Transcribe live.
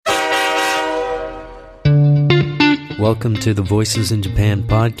Welcome to the Voices in Japan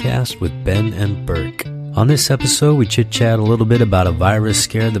podcast with Ben and Burke. On this episode, we chit-chat a little bit about a virus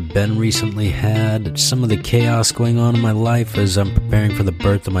scare that Ben recently had, some of the chaos going on in my life as I'm preparing for the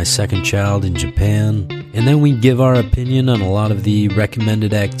birth of my second child in Japan, and then we give our opinion on a lot of the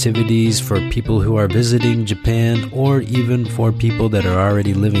recommended activities for people who are visiting Japan or even for people that are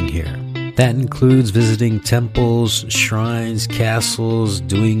already living here. That includes visiting temples, shrines, castles,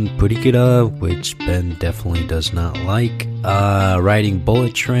 doing purikura, which Ben definitely does not like, riding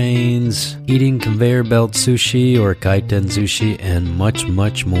bullet trains, eating conveyor belt sushi or kaiten sushi, and much,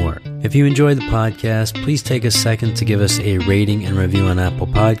 much more. If you enjoy the podcast, please take a second to give us a rating and review on Apple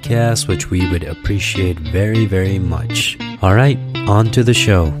Podcasts, which we would appreciate very, very much. All right, on to the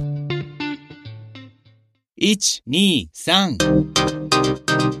show.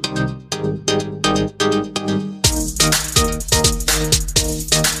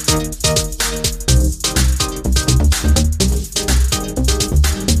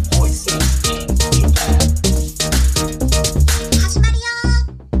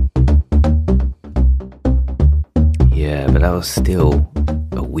 but that was still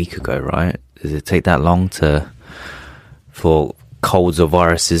a week ago, right? Does it take that long for colds or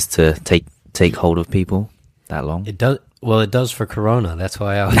viruses to take hold of people? That long? It does. Well, it does for Corona. That's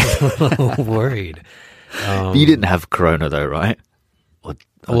why I was a little worried. You didn't have Corona though, right?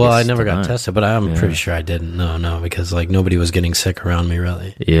 I never got tested, but I'm pretty sure I didn't. No, because like nobody was getting sick around me,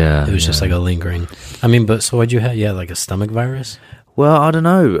 really. Yeah. It was just like a lingering. I mean, but so what'd you have? Yeah, like a stomach virus? Well, I don't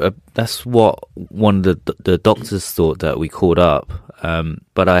know. That's what one of the doctors thought that we called up.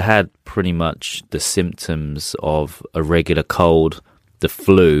 But I had pretty much the symptoms of a regular cold, the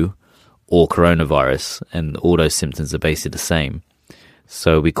flu, or coronavirus, and all those symptoms are basically the same.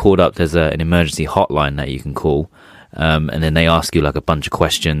 So we called up. There's an emergency hotline that you can call. And then they ask you like a bunch of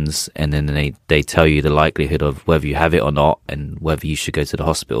questions, and then they tell you the likelihood of whether you have it or not and whether you should go to the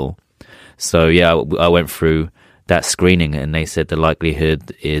hospital. So yeah, I went through that screening, and they said the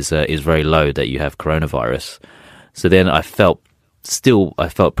likelihood is very low that you have coronavirus. So then I felt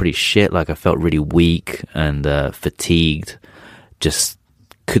pretty shit. Like I felt really weak and fatigued. Just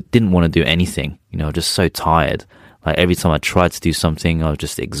didn't want to do anything. Just so tired. Like every time I tried to do something, I was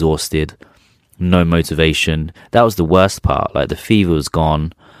just exhausted. No motivation. That was the worst part. Like the fever was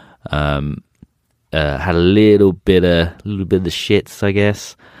gone. Had a little bit of the shits, I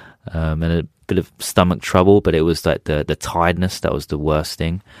guess, and a bit of stomach trouble. But it was like the tiredness that was the worst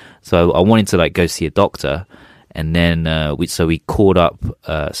thing. So I wanted to like go see a doctor, and then we called up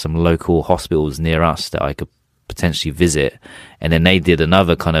some local hospitals near us that I could potentially visit, and then they did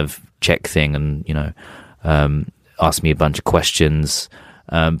another kind of check thing, and asked me a bunch of questions.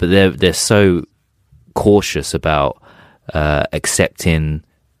 But they're so cautious about accepting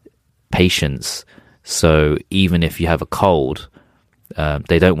patients. So even if you have a cold,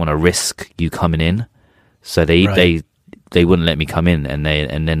 they don't want to risk you coming in. So they wouldn't let me come in. And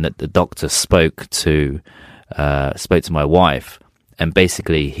then the doctor spoke to my wife, and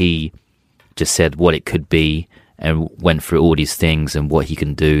basically he just said what it could be and went through all these things and what he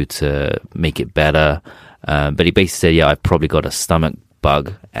can do to make it better. But he basically said, yeah, I've probably got a stomach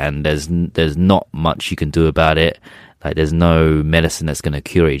bug, and there's not much you can do about it. Like there's no medicine that's going to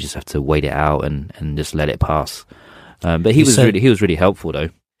cure it. You just have to wait it out and just let it pass. But he was really helpful though.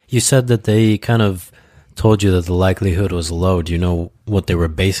 You said that they kind of told you that the likelihood was low. Do you know what they were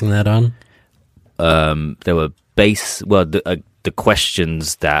basing that on? There were the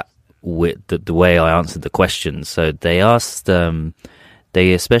questions that with the way I answered the questions. So they asked,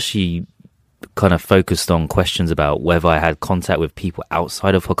 they especially kind of focused on questions about whether I had contact with people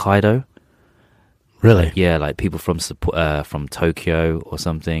outside of Hokkaido. Really? Yeah, like people from Tokyo or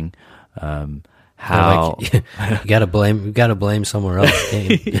something. How you gotta blame somewhere else.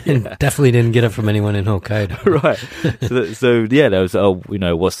 Yeah. Definitely didn't get it from anyone in Hokkaido. Right. So yeah, there was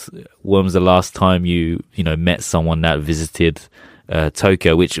when was the last time you met someone that visited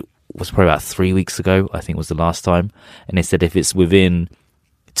Tokyo, which was probably about 3 weeks ago, I think was the last time. And they said if it's within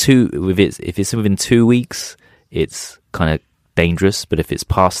 2 weeks, it's kind of dangerous, but if it's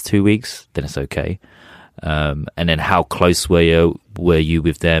past 2 weeks, then it's okay. And then how close were you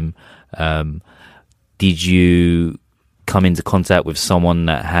with them? Did you come into contact with someone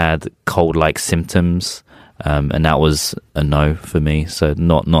that had cold-like symptoms? And that was a no for me. So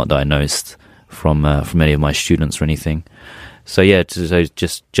not diagnosed from any of my students or anything. So yeah, so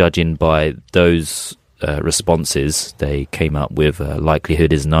just judging by those responses, they came up with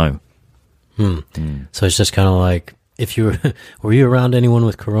likelihood is no. So it's just kind of like, if you were you around anyone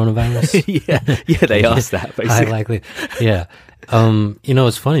with coronavirus? yeah, they asked that basically. High likely, yeah.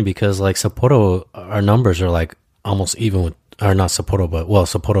 It's funny because like Sapporo, our numbers are like almost even with, or not Sapporo, but well,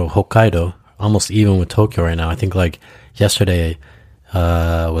 Sapporo, Hokkaido, almost even with Tokyo right now. I think like yesterday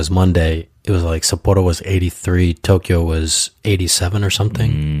was Monday. It was like Sapporo was 83, Tokyo was 87 or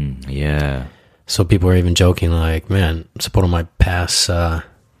something. Yeah. So people were even joking like, man, Sapporo might pass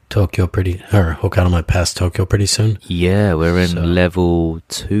Tokyo or Hokkaido might pass Tokyo pretty soon. Yeah, we're in level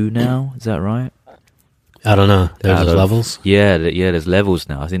 2 now. Is that right? I don't know. There's levels? Yeah, there's levels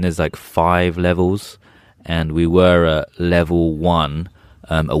now. I think there's like 5 levels, and we were at level 1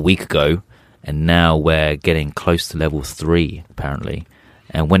 a week ago, and now we're getting close to level 3, apparently.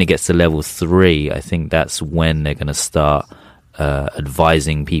 And when it gets to level 3, I think that's when they're going to start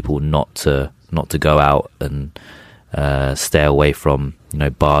advising people not to go out and stay away from,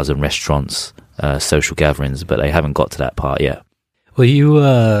 bars and restaurants, social gatherings, but they haven't got to that part yet.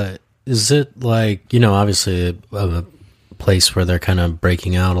 Well, is it like, obviously a place where they're kind of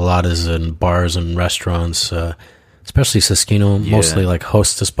breaking out a lot is in bars and restaurants, especially Susukino, mostly like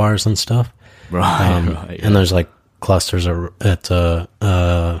hostess bars and stuff. Right, right. Yeah. And there's like clusters at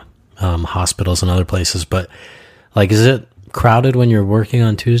hospitals and other places. But like, is it crowded when you're working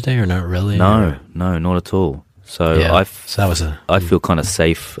on Tuesday or not really? No, not at all. So yeah, I feel kind of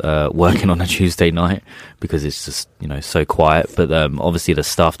safe working on a Tuesday night because it's just so quiet. But obviously the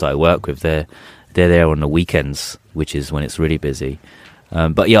staff that I work with, they're there on the weekends, which is when it's really busy.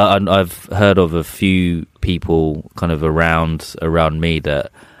 But yeah, I've heard of a few people kind of around me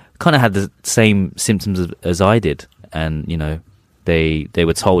that kind of had the same symptoms as I did, and they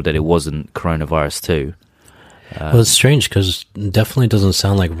were told that it wasn't coronavirus too. Well, it's strange because it definitely doesn't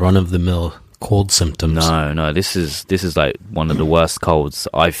sound like run-of-the-mill cold symptoms. No, this is like one of the worst colds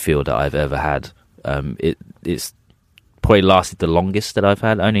I feel that I've ever had. It's probably lasted the longest that I've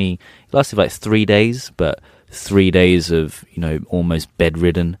had. It lasted like 3 days, but 3 days of almost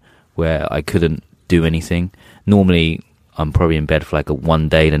bedridden, where I couldn't do anything. Normally, I'm probably in bed for like 1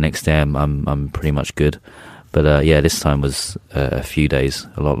 day. The next day, I'm pretty much good. But yeah, this time was a few days,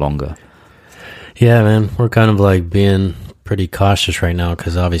 a lot longer. Yeah, man, we're kind of like being pretty cautious right now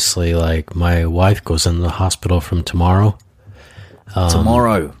because obviously, like, my wife goes in the hospital from tomorrow.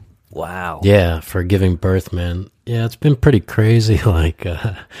 Tomorrow? Wow. Yeah, for giving birth, man. Yeah, it's been pretty crazy. Like,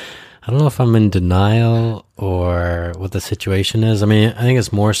 I don't know if I'm in denial or what the situation is. I mean, I think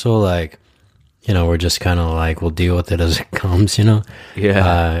it's more so like, we're just kind of like, we'll deal with it as it comes,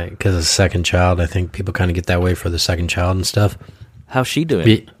 Yeah. Because the second child, I think people kind of get that way for the second child and stuff. How's she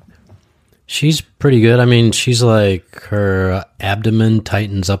doing? She's pretty good. I mean, she's like, her abdomen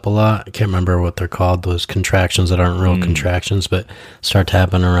tightens up a lot. I can't remember what they're called, those contractions that aren't real contractions, but start to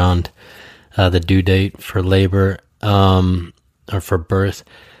happen around the due date for labor or for birth.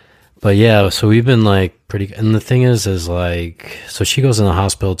 But yeah, so we've been like pretty, and the thing is like, so she goes in the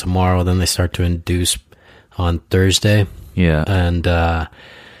hospital tomorrow, then they start to induce on Thursday. Yeah.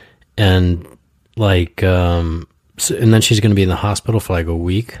 And like, and then she's going to be in the hospital for like a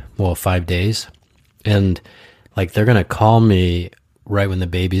week, 5 days. And like, they're going to call me right when the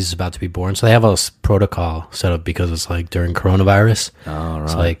baby's about to be born. So they have a protocol set up because it's like during coronavirus. Oh, right.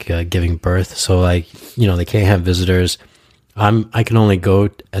 It's like giving birth. So like, they can't have visitors. I can only go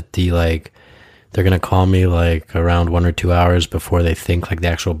at the like, they're going to call me like around 1 or 2 hours before they think like the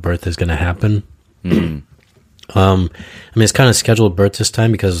actual birth is going to happen. I mean, it's kind of scheduled birth this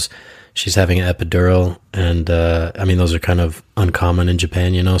time because she's having an epidural, and I mean, those are kind of uncommon in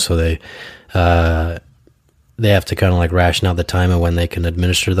Japan, so they have to kind of like ration out the time of when they can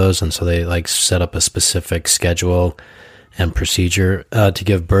administer those, and so they like set up a specific schedule and procedure to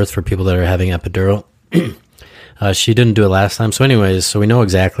give birth for people that are having epidural. She didn't do it last time, so anyways, so we know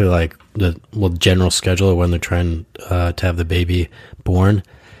exactly like the general schedule of when they're trying to have the baby born.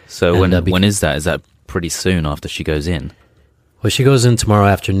 So when is that? Is that pretty soon after she goes in? Well, she goes in tomorrow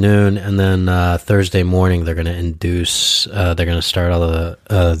afternoon, and then Thursday morning they're going to induce. They're going to start all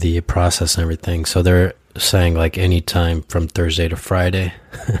of the process and everything. So they're saying like any time from Thursday to Friday.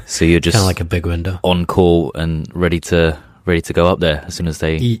 So you're just kind of like a big window on call and ready to go up there as soon as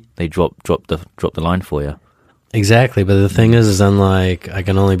they drop the line for you. Exactly, but the thing is then like I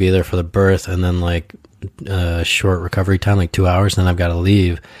can only be there for the birth, and then like short recovery time, like 2 hours, and then I've got to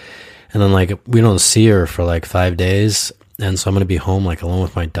leave, and then like we don't see her for like 5 days. And so I'm going to be home like alone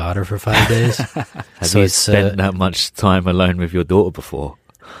with my daughter for 5 days. Have you spent that much time alone with your daughter before?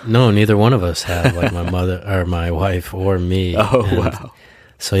 No, neither one of us have, like my mother or my wife or me. Oh, wow.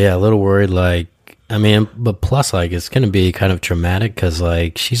 So yeah, a little worried. Like, I mean, but plus like it's going to be kind of traumatic because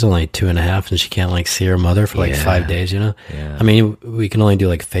like she's only 2.5 and she can't like see her mother for like 5 days, Yeah. I mean, we can only do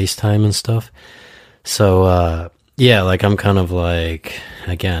like FaceTime and stuff. So yeah, like I'm kind of like,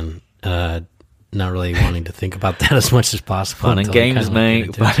 again, not really wanting to think about that as much as possible. Fun and until I games, kinda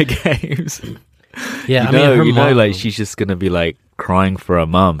mate. look at it, Fun and games. Yeah, you know, her mom, like she's just gonna be like crying for her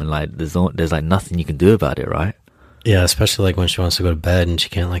mum, and like there's like nothing you can do about it, right? yeah, especially like when she wants to go to bed and she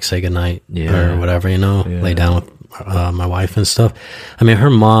can't like say goodnight Yeah. or whatever, Yeah. lay down with my wife and stuff. I mean, her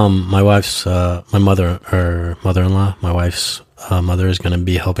mom, my wife's, my mother-in-law, my wife's mother is going to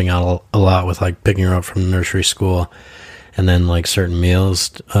be helping out a lot with like picking her up from nursery school and then like certain meals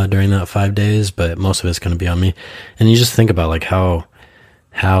during that 5 days, but most of it's going to be on me. And you just think about like how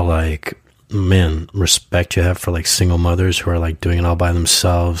like, man, respect you have for like single mothers who are like doing it all by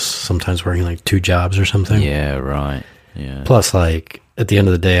themselves, sometimes working like 2 jobs or something. Yeah, right. Yeah. Plus, like, at the end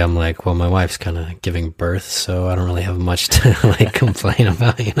of the day, I'm like, well, my wife's kind of giving birth, so I don't really have much to like complain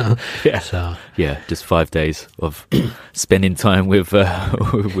about, Yeah. So Yeah, just 5 days of spending time with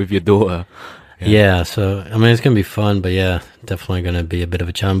with your daughter. yeah, so I mean, it's gonna be fun, but yeah, definitely gonna be a bit of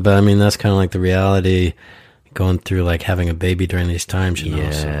a challenge. But I mean, that's kind of like the reality going through like having a baby during these times,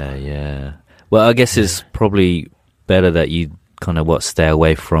 Yeah, so. yeah. Well, I guess it's probably better that you kind of stay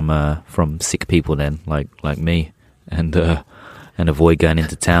away from sick people then, like me, and avoid going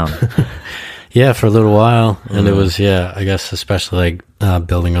into town. Yeah, for a little while, and it was I guess especially like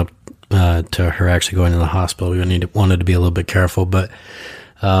building up to her actually going to the hospital. We wanted to be a little bit careful, but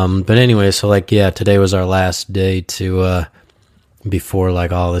anyway, so like today was our last day to before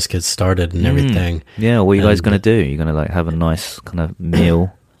like all this gets started and everything. Yeah, what are you guys And- gonna do? You're gonna like have a nice kind of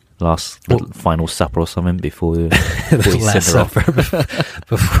meal, final supper or something before you The last send her off? supper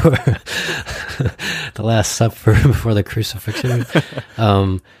before the last supper before the crucifixion.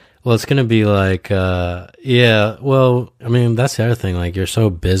 Well, it's gonna be like, well, I mean, that's the other thing. Like, you're so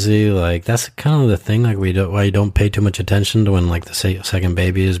busy. Like, that's kind of the thing. Like, why you don't pay too much attention to when like the second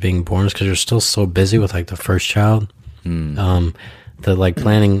baby is being born, is because you're still so busy with like the first child. The like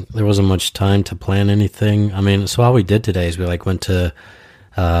planning, there wasn't much time to plan anything. I mean, so all we did today is we like went to.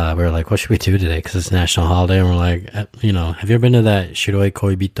 We were like, what should we do today? Because it's national holiday, and we're like, have you ever been to that Shiroi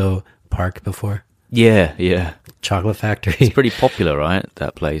Koibito Park before? Yeah, yeah. Chocolate factory. It's pretty popular, right?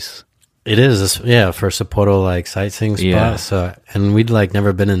 That place. It is, for Sapporo like sightseeing spot. Yeah. So, and we'd like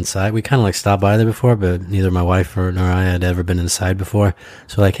never been inside. We kind of like stopped by there before, but neither my wife nor I had ever been inside before.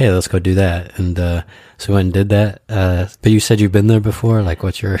 So like, hey, let's go do that. And so we went and did that. But you said you've been there before. Like, do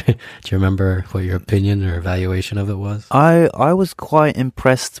you remember what your opinion or evaluation of it was? I was quite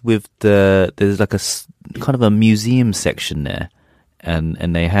impressed with there's like kind of a museum section there,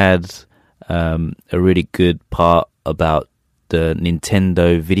 and they had a really good part about the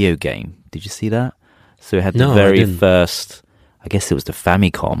Nintendo video game. Did you see that? So it had the No, I very didn't. first, I guess it was the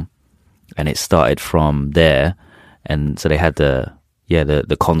Famicom, and it started from there. And so they had the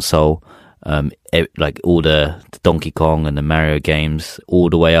console, like all the Donkey Kong and the Mario games, all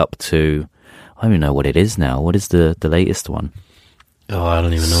the way up to, I don't even know what it is now. What is the latest one? Oh, I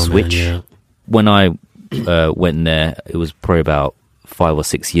don't even know. Switch. Man. Yeah. When I went there, it was probably about 5 or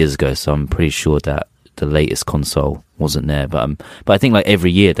 6 years ago, so I'm pretty sure that the latest console wasn't there. But I think like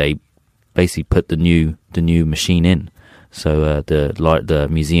every year they basically put the new machine in, so the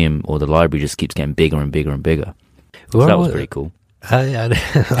museum or the library just keeps getting bigger and bigger and bigger. So that was pretty cool.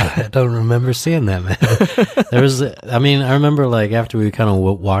 I don't remember seeing that, man. There was, I mean, I remember like after we kind of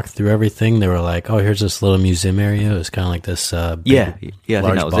walked through everything, they were like, "Oh, here's this little museum area." It was kind of like this, big, Yeah, I think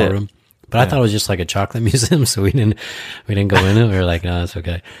large that was ballroom. it. But I thought it was just like a chocolate museum, so we didn't go in it. We were like, "No, it's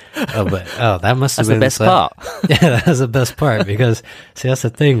okay." That must have That's the been best part. Yeah, that was the best part because see, that's the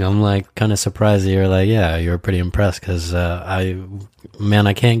thing. I'm like kind of surprised that you're like, yeah, you were pretty impressed because I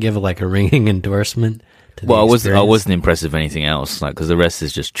can't give like a ringing endorsement. To the Well, I experience. wasn't impressed with anything else, like because the rest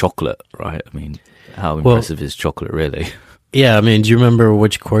is just chocolate, right? I mean, how impressive is chocolate, really? Yeah, I mean, do you remember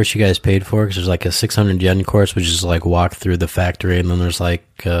which course you guys paid for? Because there's like a 600 yen course, which is like walk through the factory, and then there's like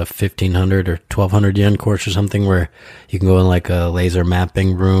a 1,500 or 1,200 yen course or something where you can go in like a laser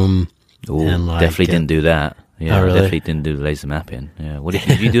mapping room. Ooh, and like, definitely didn't do that. Yeah, Oh, really? definitely didn't do the laser mapping. Yeah,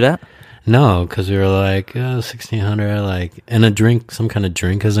 did you do that? No, because we were like 1,600, like, and a drink, some kind of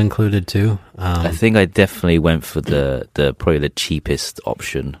drink is included too. I think I definitely went for the probably the cheapest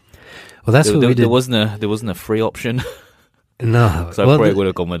option. Well, that's what we did. There wasn't a free option, No, so I probably would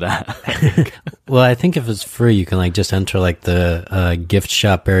have gone with that. well, I think if it's free, you can like just enter like the gift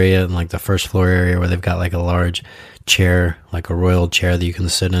shop area and like the first floor area where they've got like a large chair, like a royal chair that you can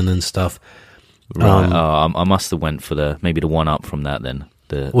sit in and stuff. Right. I must have went for maybe the one up from that then.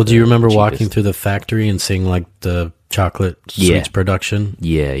 Well, do you remember walking cheapest. through the factory and seeing like the chocolate sweets production?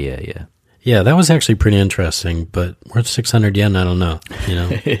 Yeah. Yeah, that was actually pretty interesting, but worth 600 yen, I don't know,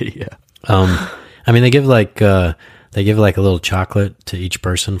 Yeah. I mean, they give like they give like a little chocolate to each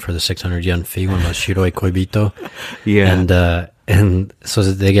person for the 600 yen fee, one of those Shiroi Koibito. Yeah. And so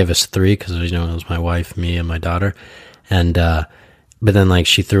they gave us 3 because, you know, it was my wife, me, and my daughter. And, but then like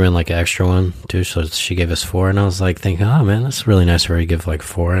she threw in like an extra one too. So she gave us 4. And I was like thinking, oh man, that's really nice of her to give like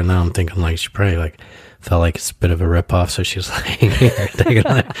 4. And now I'm thinking like she probably like felt like it's a bit of a ripoff. So she was like, here, take it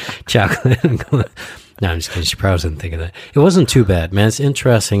like chocolate. No, I'm just kidding. She probably wasn't thinking that. It wasn't too bad, man. It's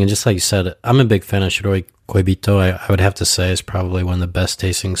interesting. And just like you said, I'm a big fan of Shiroi Koibito. I would have to say it's probably one of the best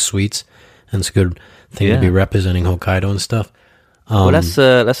tasting sweets. And it's a good thing to be representing Hokkaido and stuff. Well, that's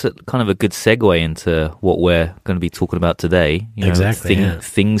a kind of a good segue into what we're going to be talking about today. You know, exactly.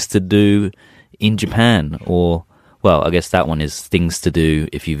 Things to do in Japan, or, well, I guess that one is things to do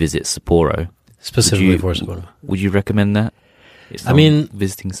if you visit Sapporo. Specifically for Sapporo. Would you recommend that? I mean,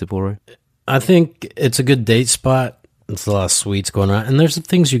 visiting Sapporo? I think it's a good date spot. It's a lot of sweets going around. And there's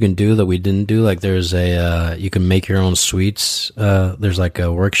things you can do that we didn't do. Like there's you can make your own sweets. There's like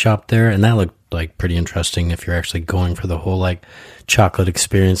a workshop there. And that looked like pretty interesting if you're actually going for the whole like chocolate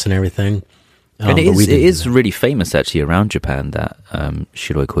experience and everything. And it is really famous actually around Japan, that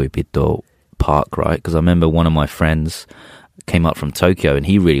Shiroi Koibito Park, right? Because I remember one of my friends came up from Tokyo and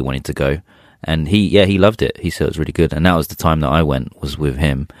he really wanted to go. And he loved it. He said it was really good. And that was the time that I went, was with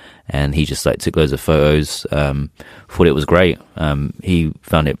him. And he just like took loads of photos, thought it was great. He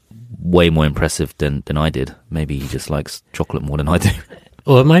found it way more impressive than I did. Maybe he just likes chocolate more than I do.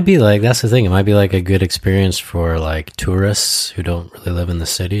 Well, it might be like, that's the thing. It might be like a good experience for like tourists who don't really live in the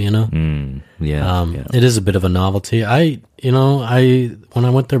city, you know? Yeah. It is a bit of a novelty. When I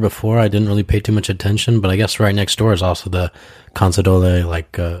went there before, I didn't really pay too much attention, but I guess right next door is also the Kansadole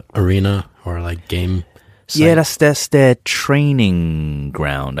like arena or like game site. Yeah, that's their training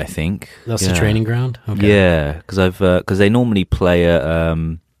ground, I think. That's the training ground? Okay. Yeah, because they normally play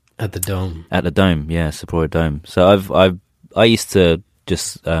at the Dome. At the Dome, yeah, Sapporo Dome. So I used to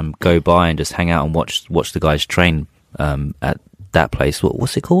just go by and just hang out and watch the guys train at that place.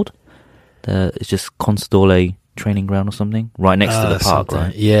 What's it called? It's just Consadole Training Ground or something, right next to the park,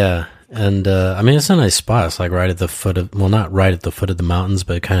 right? Yeah, and I mean it's a nice spot. It's like right at the foot of, well, not right at the foot of the mountains,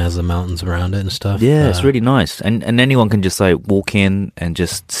 but it kind of has the mountains around it and stuff. Yeah, it's really nice, and anyone can just like walk in and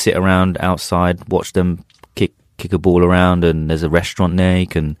just sit around outside, watch them kick a ball around, and there's a restaurant there. You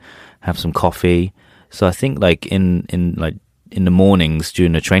can have some coffee. So I think like in the mornings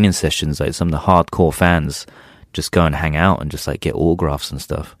during the training sessions, like some of the hardcore fans just go and hang out and just like get autographs and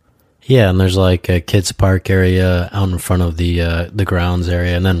stuff. Yeah, and there's like a kids park area out in front of the grounds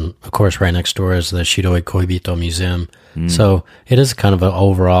area, and then of course right next door is the Shiroi Koibito Museum. So it is kind of an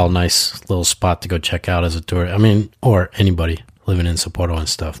overall nice little spot to go check out as a tourist. I mean, or anybody living in Sapporo and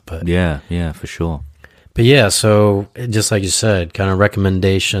stuff. But yeah, for sure. But yeah, so just like you said, kind of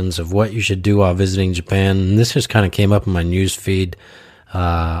recommendations of what you should do while visiting Japan. And this just kind of came up in my news feed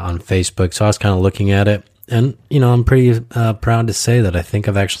on Facebook. So I was kind of looking at it. And, you know, I'm pretty proud to say that I think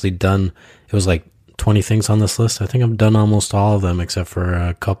I've actually done, it was like 20 things on this list. I think I've done almost all of them except for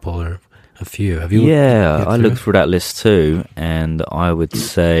a couple or a few. Have you? Yeah, I looked through that list too. And I would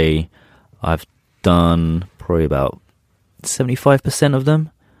say I've done probably about 75% of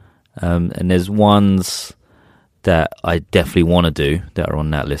them. And there's ones that I definitely want to do that are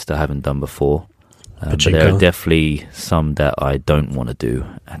on that list I haven't done before. But there are definitely some that I don't want to do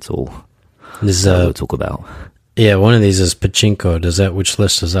at all. This we'll talk about. Yeah, one of these is pachinko. Which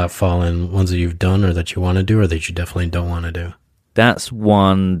list does that fall in? Ones that you've done or that you want to do or that you definitely don't want to do? That's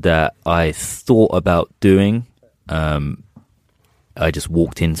one that I thought about doing. I just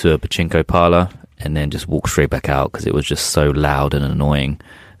walked into a pachinko parlor and then just walked straight back out because it was just so loud and annoying.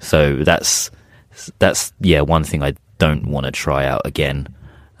 So that's one thing I don't want to try out again.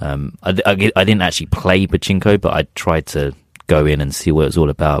 I didn't actually play pachinko, but I tried to go in and see what it's all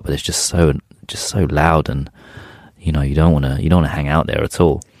about. But it's just so loud, and you don't want to hang out there at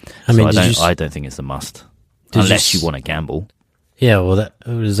all. I don't think it's a must unless you want to gamble. Yeah, well,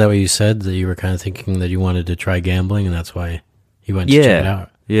 is that what you said? That you were kind of thinking that you wanted to try gambling, and that's why you went to check it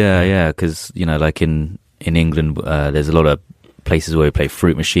out. Yeah, because like in England, there's a lot of places where we play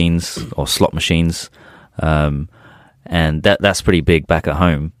fruit machines or slot machines, and that's pretty big back at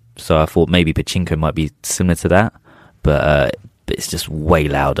home. So I thought maybe pachinko might be similar to that, but it's just way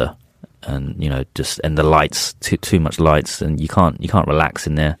louder, and and the lights, too much lights, and you can't relax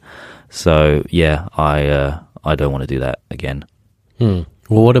in there. So yeah, I don't want to do that again. Well,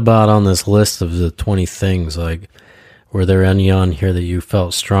 what about on this list of the 20 things? Like, were there any on here that you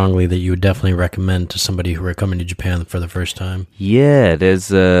felt strongly that you would definitely recommend to somebody who were coming to Japan for the first time? Yeah, there's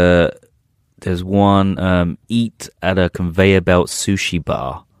one, eat at a conveyor belt sushi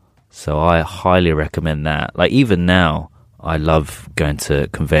bar. So I highly recommend that. Like even now, I love going to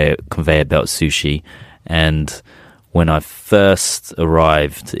conveyor belt sushi. And when I first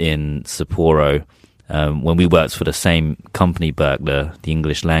arrived in Sapporo, when we worked for the same company, Berkeley, the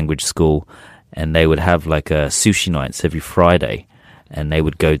English language school, and they would have like sushi nights every Friday, and they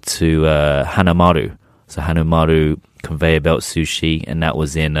would go to Hanamaru. So Hanamaru conveyor belt sushi, and that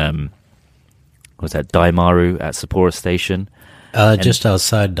was in was that Daimaru at Sapporo Station. Just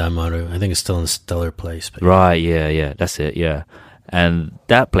outside Daimaru. I think it's still in Stellar Place. But Right, yeah, that's it, yeah. And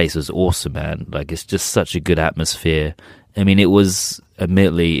that place was awesome, man. Like, it's just such a good atmosphere. I mean,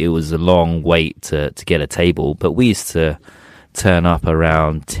 admittedly, it was a long wait to get a table, but we used to turn up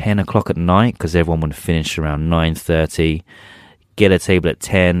around 10 o'clock at night because everyone would finish around 9:30, get a table at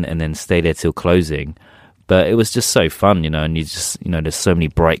 10, and then stay there till closing. But it was just so fun, and you just, there's so many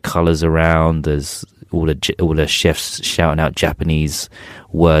bright colors around. There's all the chefs shouting out Japanese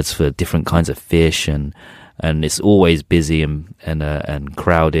words for different kinds of fish, and it's always busy and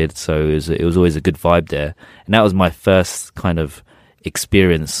crowded. So it was always a good vibe there. And that was my first kind of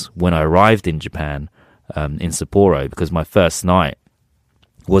experience when I arrived in Japan, in Sapporo, because my first night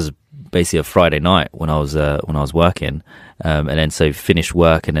was basically a Friday night when I was working, and then so finished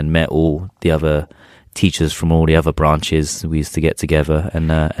work and then met all the other teachers from all the other branches. We used to get together and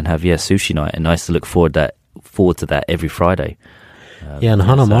have sushi night, and I used to look forward to that every Friday. and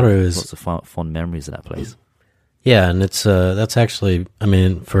Hanamaru is lots of fond memories of that place. Yeah, and it's that's actually, I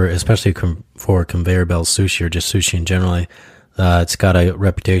mean, especially for conveyor belt sushi or just sushi in general, it's got a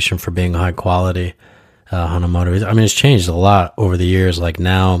reputation for being high quality. Hanamaru, I mean, it's changed a lot over the years. Like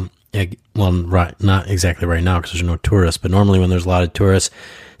now, not exactly right now because there's no tourists, but normally when there's a lot of tourists,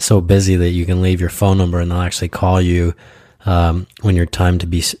 it's so busy that you can leave your phone number and they'll actually call you when your time to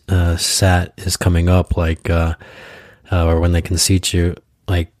be sat is coming up, like or when they can seat you,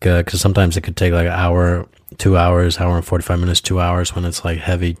 like because sometimes it could take like an hour, 2 hours, hour and 45 minutes, 2 hours when it's like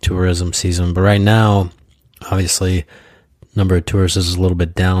heavy tourism season. But right now, obviously, number of tourists is a little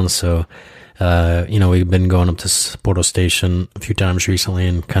bit down. So, we've been going up to Sapporo Station a few times recently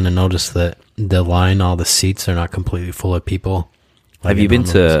and kind of noticed that the line, all the seats are not completely full of people. Have you been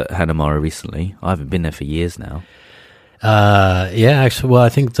to Hanamaru recently? I haven't been there for years now. Yeah, actually, well, I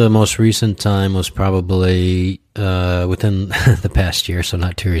think the most recent time was probably within the past year, so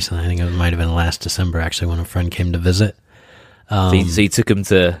not too recent. I think it might have been last December, actually, when a friend came to visit. So you took him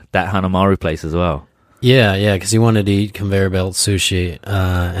to that Hanamaru place as well? Yeah, because he wanted to eat conveyor belt sushi,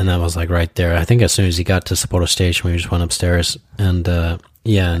 and that was like right there. I think as soon as he got to Sapporo Station, we just went upstairs and ate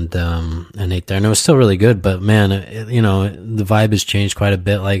there, and it was still really good. But man, the vibe has changed quite a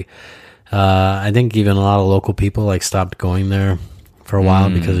bit. Like, I think even a lot of local people like stopped going there for a while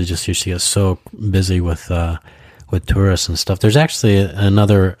because it just used to get so busy with tourists and stuff. There's actually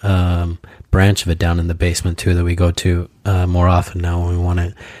another branch of it down in the basement too that we go to more often now when we want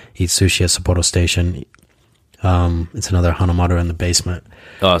to eat sushi at Sapporo Station. It's another Hanamaru in the basement.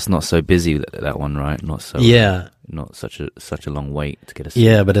 Oh, it's not so busy, that one, right? Not so. Yeah. Not such a long wait to get a seat.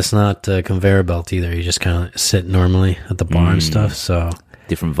 Yeah, but it's not a conveyor belt either. You just kind of sit normally at the bar and stuff. So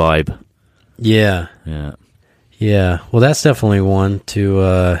different vibe. Yeah. Well, that's definitely one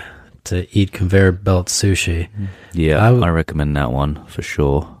to eat conveyor belt sushi. Yeah, I recommend that one for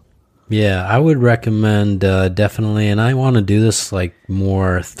sure. Yeah, I would recommend definitely, and I want to do this like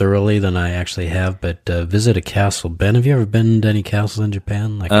more thoroughly than I actually have, but visit a castle. Ben, have you ever been to any castles in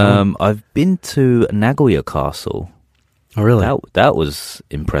Japan? Like, I've been to Nagoya Castle. Oh, really? That was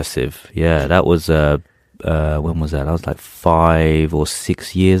impressive. Yeah, that was when was that? That was like 5 or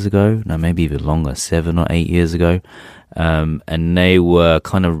 6 years ago. No, maybe even longer, 7 or 8 years ago. And they were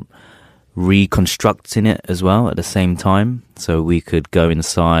kind of reconstructing it as well at the same time, so we could go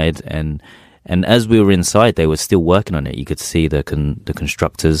inside and as we were inside they were still working on it. You could see the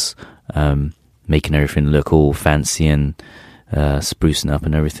constructors making everything look all fancy and sprucing up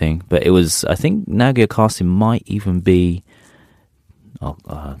and everything. But it was, I think Nagoya Castle might even be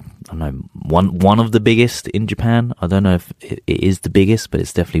I don't know, one of the biggest in Japan. I don't know if it is the biggest, but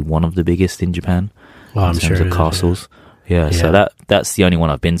it's definitely one of the biggest in Japan. Well, I'm in terms sure of castles. Yeah, so that's the only one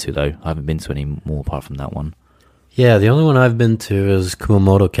I've been to, though. I haven't been to any more apart from that one. Yeah, the only one I've been to is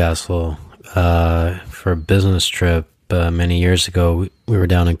Kumamoto Castle for a business trip many years ago. We were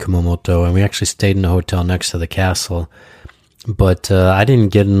down in Kumamoto, and we actually stayed in a hotel next to the castle. But I didn't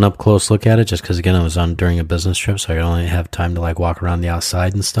get an up-close look at it just because, again, I was on during a business trip, so I could only have time to, like, walk around the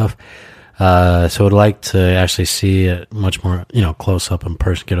outside and stuff. So I'd like to actually see it much more, close-up and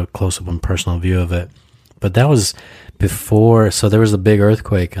get a close-up and personal view of it. But that was before, so there was a big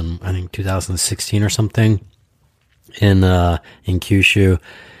earthquake in, I think, 2016 or something in Kyushu.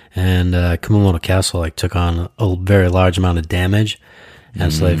 and Kumamoto Castle like took on a very large amount of damage,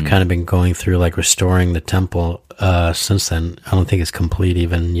 and so they've kind of been going through like restoring the temple since then. I don't think it's complete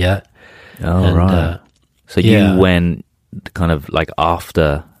even yet. Oh, right. So you went kind of like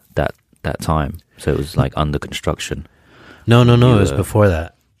after that time, so it was like under construction. No, it was before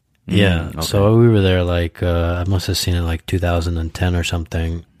that. Yeah, okay. so we were there like, I must have seen it like 2010 or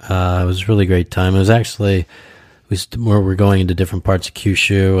something. It was a really great time. It was actually, where we're going into different parts of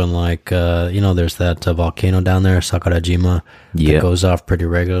Kyushu, and like, there's that volcano down there, Sakurajima, that goes off pretty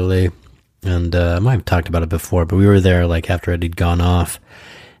regularly. And I might have talked about it before, but we were there like after it had gone off.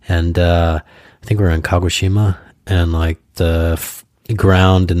 And I think we were in Kagoshima, and like the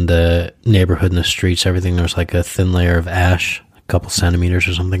ground in the neighborhood and the streets, everything, there was like a thin layer of ash, couple centimeters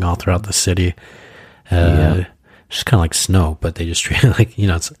or something all throughout the city. Just kind of like snow, but they just treat it like,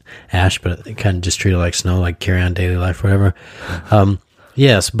 it's ash, but they kind of just treat it like snow, like carry on daily life, whatever.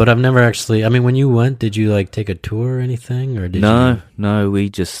 Yes, but I've never actually, when you went, did you like take a tour or anything, or did you? No, we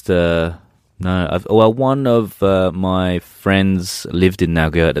just, one of my friends lived in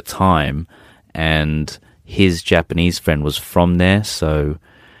Nagoya at the time, and his Japanese friend was from there, so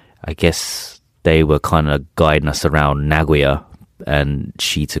I guess they were kind of guiding us around Nagoya, and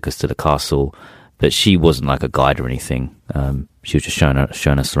she took us to the castle, but she wasn't like a guide or anything. She was just showing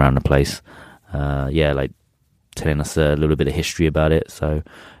us around the place. Like telling us a little bit of history about it. So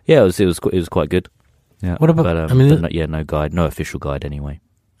yeah, it was quite good. Yeah. What about? No guide, no official guide anyway.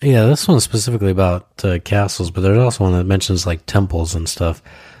 Yeah, this one's specifically about castles, but there's also one that mentions like temples and stuff.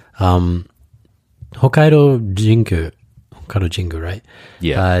 Hokkaido Jingu, right?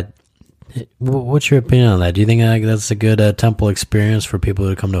 Yeah. What's your opinion on that? Do you think that's a good temple experience for people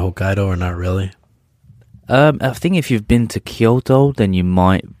who come to Hokkaido, or not really? I think if you've been to Kyoto, then you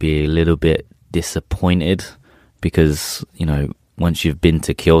might be a little bit disappointed, because, once you've been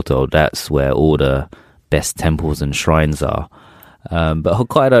to Kyoto, that's where all the best temples and shrines are. But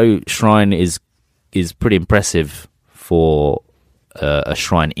Hokkaido shrine is pretty impressive for a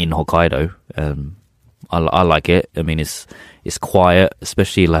shrine in Hokkaido. I like it. It's quiet,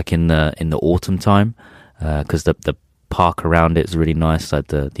 especially like in the autumn time, because the park around it is really nice, like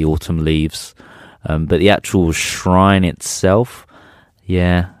the autumn leaves. But the actual shrine itself,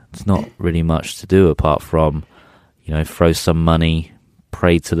 it's not really much to do apart from, throw some money,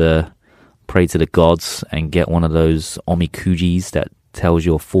 pray to the gods, and get one of those omikujis that tells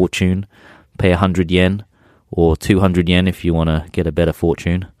your fortune. Pay 100 yen or 200 yen if you want to get a better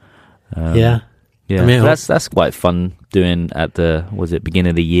fortune. Yeah, that's quite fun doing at the beginning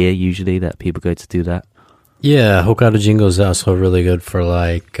of the year usually that people go to do that. Yeah, Hokkaido Jingo is also really good for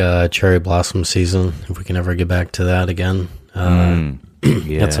like cherry blossom season, if we can ever get back to that again.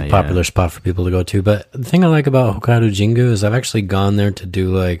 That's a popular spot for people to go to. But the thing I like about Hokkaido Jingu is I've actually gone there to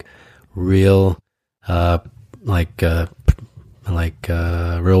do like real real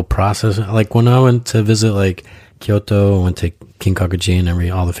process. Like when I went to visit like Kyoto, I went to Kinkakuji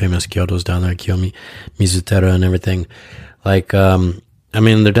and all the famous Kyotos down there, Kiyomi, Mizutera and everything. Like,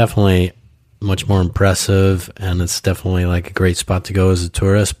 they're definitely much more impressive, and it's definitely like a great spot to go as a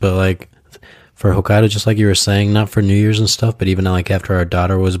tourist. But like for Hokkaido, just like you were saying, not for New Year's and stuff, but even like after our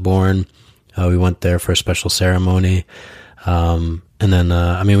daughter was born, we went there for a special ceremony. And then,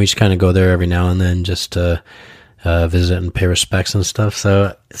 we just kind of go there every now and then just to visit and pay respects and stuff.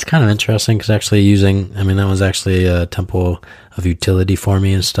 So it's kind of interesting because actually that was actually a temple of utility for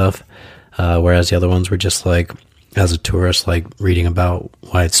me and stuff. Whereas the other ones were just like, as a tourist, like reading about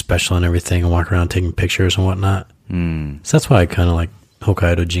why it's special and everything and walk around taking pictures and whatnot. So that's why I kind of like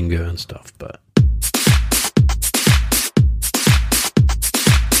Hokkaido Jingu and stuff. But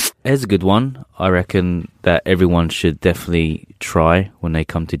here's a good one. I reckon that everyone should definitely try when they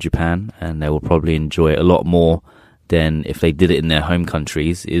come to Japan, and they will probably enjoy it a lot more than if they did it in their home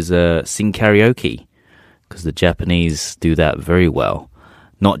countries, is sing karaoke, because the Japanese do that very well.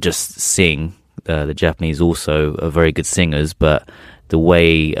 Not just sing, the Japanese also are very good singers, but the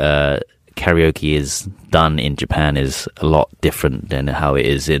way karaoke is done in Japan is a lot different than how it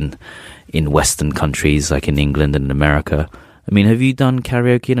is in Western countries like in England and America. Have you done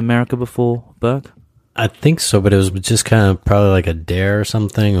karaoke in America before, Burke? I think so, but it was just kind of probably like a dare or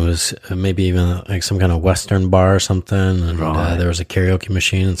something. It was maybe even like some kind of Western bar or something, and there was a karaoke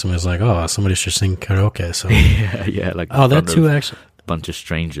machine, and somebody was like, "Oh, somebody should sing karaoke." So like that too, actually. A bunch of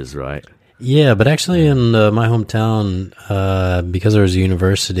strangers, right? Yeah, but actually in my hometown, because there was a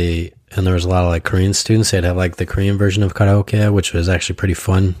university and there was a lot of like Korean students, they'd have like the Korean version of karaoke, which was actually pretty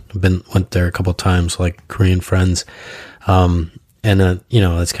fun. Went there a couple of times, like Korean friends.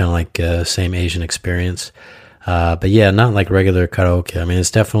 It's kind of like same Asian experience. But yeah, not like regular karaoke. I mean,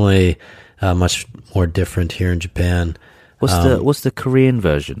 it's definitely much more different here in Japan. What's the Korean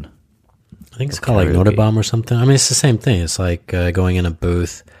version? I think it's called like Norebam or something. I mean, it's the same thing. It's like going in a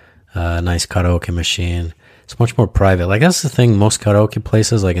booth, nice karaoke machine. It's much more private. Like that's the thing. Most karaoke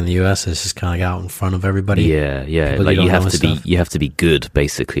places, like in the U.S., is just kind of like out in front of everybody. Yeah. Like you have to be good,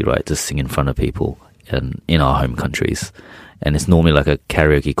 basically, right, to sing in front of people in our home countries, and it's normally like a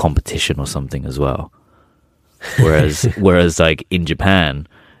karaoke competition or something as well. Whereas like in Japan,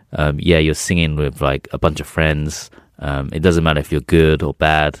 you're singing with like a bunch of friends. It doesn't matter if you're good or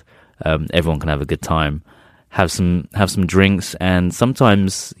bad. Everyone can have a good time, have some drinks, and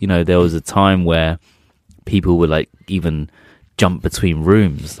sometimes there was a time where people would like even jump between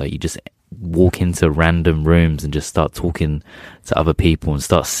rooms. Like you just walk into random rooms and just start talking to other people and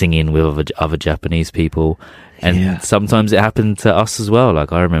start singing with other Japanese people. And sometimes it happened to us as well.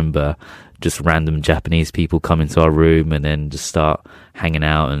 Like I remember just random Japanese people come into our room and then just start hanging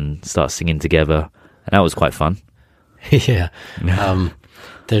out and start singing together. And that was quite fun. Yeah.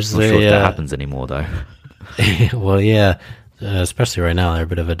 There's I'm not sure if that happens anymore though. Well, yeah. Especially right now, they're a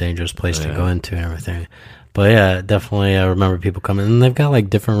bit of a dangerous place to go into and everything. But yeah, definitely I remember people coming. And they've got like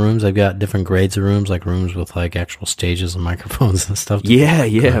different rooms. They've got different grades of rooms, like rooms with like actual stages and microphones and stuff.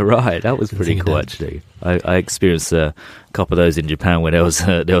 Right. That was pretty cool actually. I experienced a couple of those in Japan where there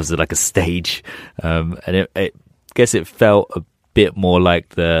was like a stage. And I guess it felt a bit more like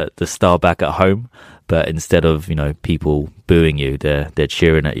the style back at home. But instead of, people booing you, they're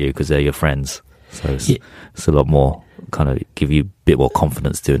cheering at you because they're your friends. So it's a lot more kind of give you a bit more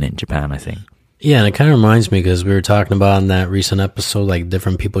confidence doing it in Japan, I think. Yeah, and it kind of reminds me because we were talking about in that recent episode, like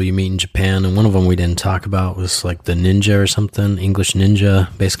different people you meet in Japan, and one of them we didn't talk about was like the ninja or something, English ninja,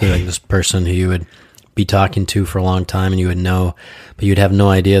 basically like this person who you would be talking to for a long time and you would know, but you'd have no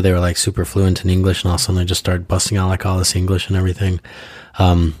idea they were like super fluent in English, and all of a sudden they just start busting out like all this English and everything.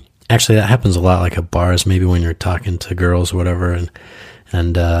 Actually, that happens a lot like at bars, maybe when you're talking to girls or whatever,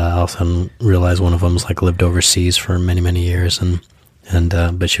 and all of a sudden realize one of them's like lived overseas for many, many years,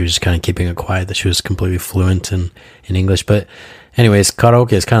 but she was just kind of keeping it quiet that she was completely fluent in English. But anyways,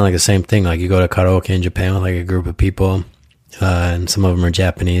 karaoke is kind of like the same thing. Like you go to karaoke in Japan with like a group of people, and some of them are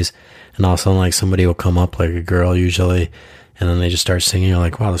Japanese, and all of a sudden like somebody will come up, like a girl usually, and then they just start singing. You're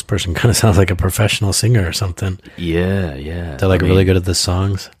like, wow, this person kind of sounds like a professional singer or something. Yeah. They're like really good at the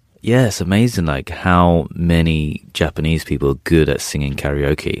songs. Yeah, it's amazing like how many Japanese people are good at singing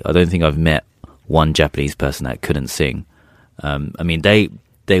karaoke. I don't think I've met one Japanese person that couldn't sing. I mean, they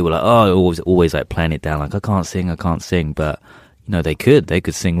were like, always like playing it down, like I can't sing, but they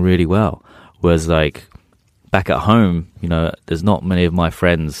could sing really well. Whereas like back at home, there's not many of my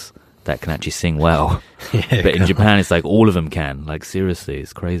friends that can actually sing well. But in Japan, it's like all of them can. Like seriously,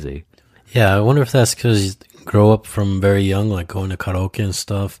 it's crazy. Yeah, I wonder if that's because you grow up from very young, like going to karaoke and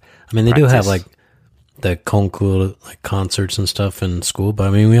stuff. I mean, they do have like the konku, like concerts and stuff in school, but I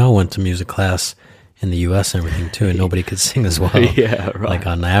mean, we all went to music class in the U.S. and everything too, and nobody could sing as well. Yeah, right. Like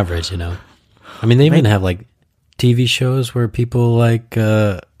on average, I mean, they even have like TV shows where people like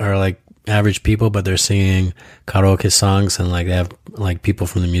are like average people, but they're singing karaoke songs, and like they have like people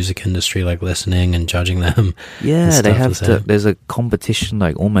from the music industry like listening and judging them. Yeah, they have there's a competition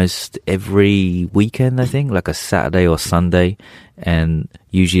like almost every weekend, I think, like a Saturday or Sunday, and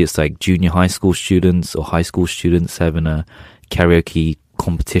usually it's like junior high school students or high school students having a karaoke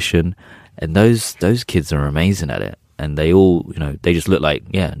competition, and those kids are amazing at it, and they all they just look like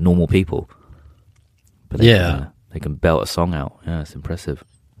normal people, but they can belt a song out. Yeah, it's impressive.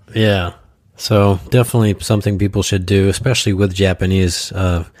 Yeah, so definitely something people should do, especially with Japanese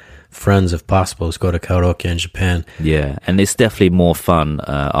friends, if possible, is go to karaoke in Japan. Yeah, and it's definitely more fun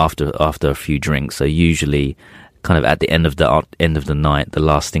after a few drinks. So usually, kind of at the end of the night, the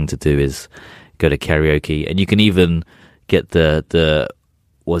last thing to do is go to karaoke, and you can even get the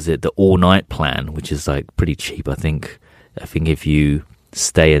all night plan, which is like pretty cheap. I think if you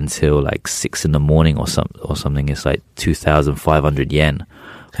stay until like 6 a.m. or something, it's like 2,500 yen.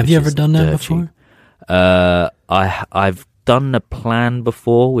 Have you ever done that before? I've done a plan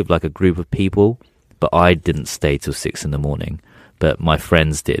before with like a group of people, but I didn't stay till 6 a.m. But my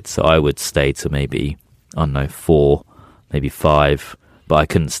friends did, so I would stay till maybe 4, maybe 5, but I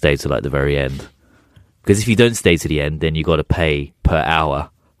couldn't stay till like the very end. Because if you don't stay to the end, then you got to pay per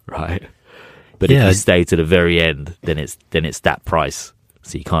hour, right? But if you stay to the very end, then it's that price,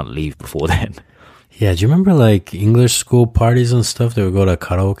 so you can't leave before then. Yeah, do you remember like English school parties and stuff? They would go to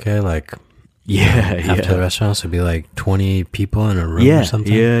karaoke, like After the restaurants, it'd be like 20 people in a room or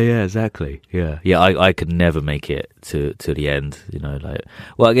something. Yeah, exactly. Yeah. I could never make it to the end. Like,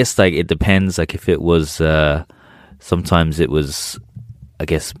 well, I guess like it depends. Like if it was, sometimes it was, I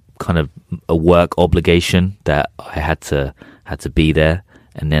guess, kind of a work obligation that I had to be there,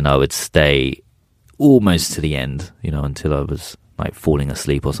 and then I would stay almost to the end, until I was like falling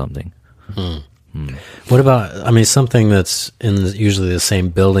asleep or something. What about, something that's in usually the same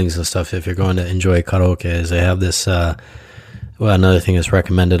buildings and stuff, if you're going to enjoy karaoke, is they have this, another thing that's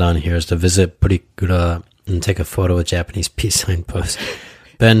recommended on here is to visit Purikura and take a photo with Japanese peace sign post.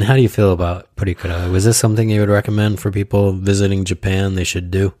 Ben, how do you feel about Purikura? Was this something you would recommend for people visiting Japan they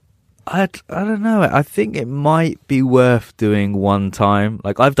should do? I don't know. I think it might be worth doing one time.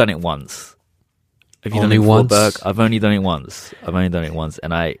 Like, I've done it once. Have you only done it once? before, Berg? I've only done it once.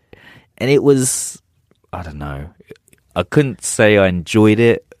 And it was, I don't know. I couldn't say I enjoyed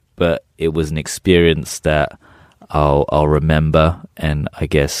it, but it was an experience that I'll remember, and I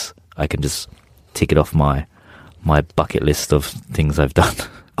guess I can just tick it off my bucket list of things I've done.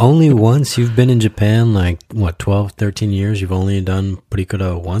 Only once? You've been in Japan, 12, 13 years? You've only done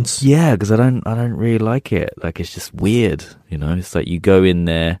Purikura once? Yeah, because I don't really like it. Like, it's just weird, It's like you go in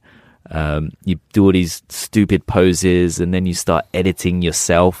there, you do all these stupid poses, and then you start editing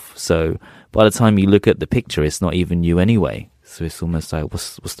yourself. So by the time you look at the picture, it's not even you anyway. So it's almost like,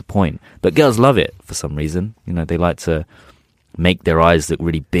 what's the point? But girls love it for some reason. They like to make their eyes look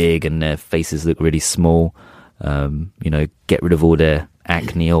really big and their faces look really small. Get rid of all their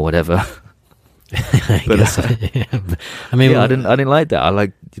acne or whatever. I didn't like that. I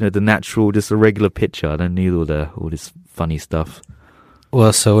like the natural, just a regular picture. I don't need all this funny stuff.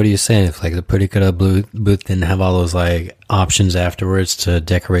 Well, so what are you saying? If the Purikura booth didn't have all those options afterwards to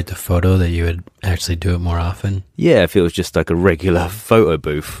decorate the photo, that you would actually do it more often? Yeah, if it was just like a regular photo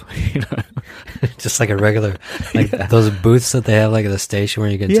booth, just like a regular, those booths that they have at the station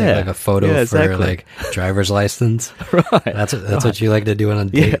where you can take a photo for driver's license. Right. That's what you like to do on a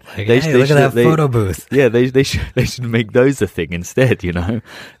date. Yeah. Hey, look at that photo booth. Yeah, they should make those a thing instead,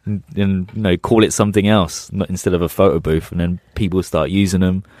 and call it something else instead of a photo booth, and then people start using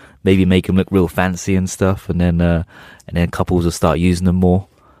them, maybe make them look real fancy and stuff, and then couples will start using them more.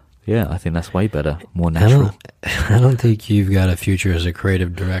 Yeah, I think that's way better, more natural. I don't think you've got a future as a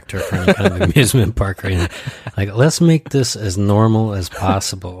creative director for any kind of amusement park or anything. Let's make this as normal as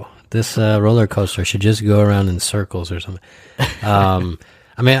possible. This roller coaster should just go around in circles or something. I'm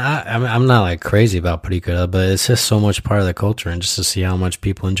not crazy about Purikura, but it's just so much part of the culture, and just to see how much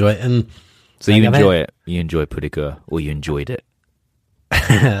people enjoy it. And so you enjoy it? You enjoy Purikura, or you enjoyed it?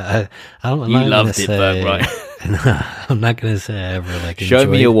 You loved it, Berg, right? I'm not going to say I ever Show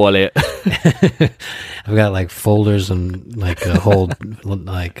me your wallet. I've got folders and a whole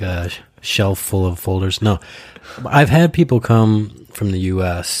shelf full of folders. No, I've had people come from the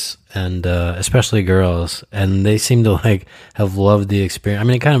U.S. and especially girls, and they seem to have loved the experience.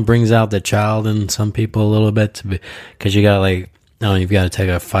 It kind of brings out the child in some people a little bit, because you got you've got to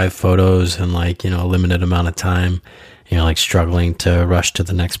take 5 photos in a limited amount of time. Struggling to rush to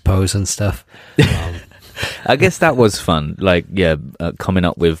the next pose and stuff. I guess that was fun. Coming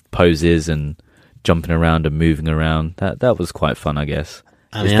up with poses and jumping around and moving around. That was quite fun, I guess.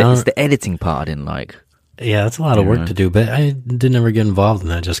 It's the editing part I didn't like. Yeah, that's a lot of work to do, but I didn't ever get involved in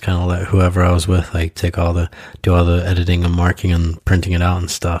that. Just kind of let whoever I was with do all the editing and marking and printing it out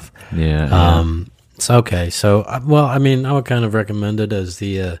and stuff. Yeah. It's okay. So, I would kind of recommend it as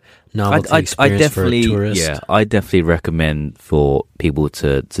the novelty experience for a tourist. Yeah, I definitely recommend for people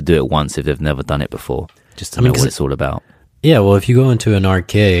to do it once if they've never done it before, just to know what it's all about. Yeah, well, if you go into an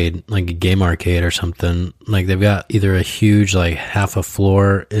arcade, like a game arcade or something, they've got either a huge, half a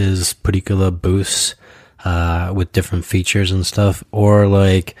floor is Purikura booths with different features and stuff, or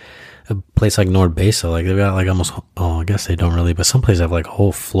a place like Nordbesa, they've got almost, I guess they don't really, but some places have a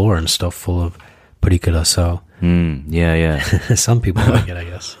whole floor and stuff full of Purikura, so. Yeah. Some people like it, I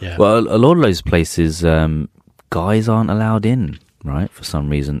guess. Yeah. Well, a lot of those places, guys aren't allowed in, right? For some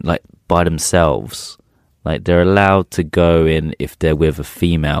reason, by themselves. They're allowed to go in if they're with a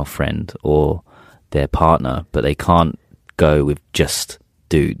female friend or their partner, but they can't go with just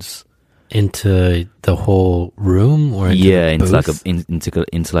dudes. Into the whole room, or into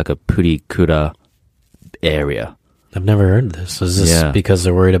into a Purikura area. I've never heard of this. Is this because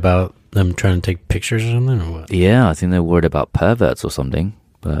they're worried about them trying to take pictures or something, or what? Yeah, I think they're worried about perverts or something,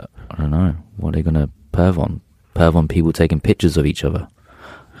 but I don't know. What are they going to perv on? Perv on people taking pictures of each other.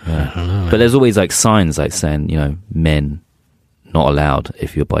 Yeah. I don't know. But there's always signs saying, men not allowed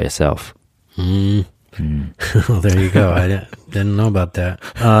if you're by yourself. Well, there you go. I didn't know about that.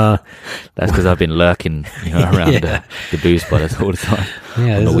 That's because I've been lurking, around Yeah. the booze brothers all the time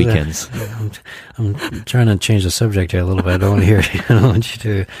Yeah, on this the is weekends. I'm trying to change the subject here a little bit. I don't want to hear. I don't want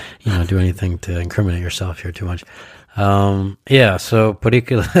you to, do anything to incriminate yourself here too much. Yeah. So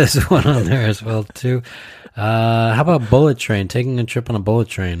Película is one on there as well too. How about Bullet Train? Taking a trip on a bullet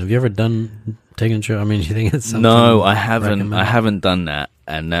train. Have you ever taken a trip? I mean, do you think it's something? No, I haven't. recommend? I haven't done that,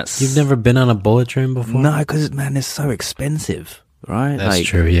 and that's You've never been on a bullet train before? no, because man, it's so expensive, right? That's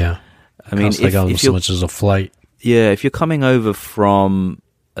true. Yeah. I mean, Costs like almost if so you're much as a flight. yeah, if you're coming over from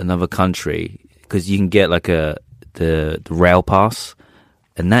another country, because you can get like the rail pass,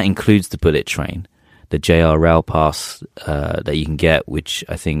 and that includes the bullet train, the JR rail pass that you can get, which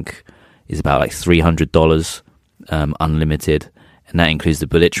I think is about like $300 unlimited, and that includes the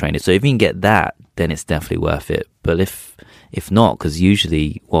bullet train. So if you can get that, then it's definitely worth it. But if not, because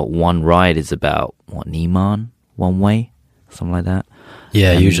usually one ride is about Neiman one way, something like that.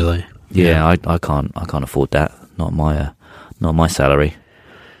 Yeah, And usually. Yeah, I can't afford that. Not my salary.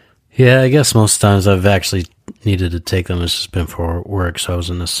 Yeah, I guess most times I've actually needed to take them. It's just been for work, so I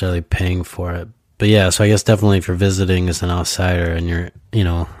wasn't necessarily paying for it. But yeah, so I guess definitely if you're visiting as an outsider and you're,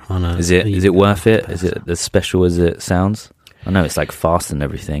 on a... Is it worth it? Is it as special as it sounds? I know it's like fast and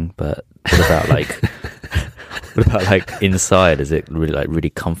everything, but what about like inside? Is it really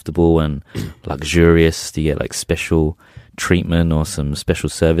comfortable and luxurious? Do you get like special treatment or some special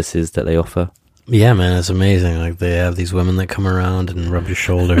services that they offer? Yeah, man, it's amazing. Like they have these women that come around and rub your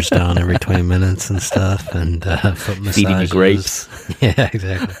shoulders down every 20 minutes and stuff, and foot massages. Feeding you grapes. Yeah,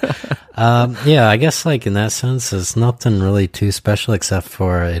 exactly. Yeah, I guess like in that sense, it's nothing really too special except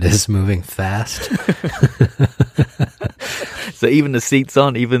for it is moving fast. So even the seats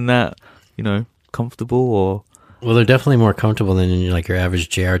aren't even that, comfortable or... Well, they're definitely more comfortable than like your average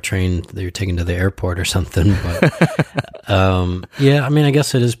JR train that you're taking to the airport or something. But yeah, I mean, I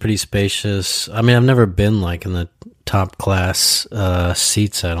guess it is pretty spacious. I mean, I've never been like in the top class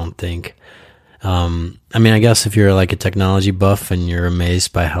seats, I don't think. I mean, I guess if you're like a technology buff and you're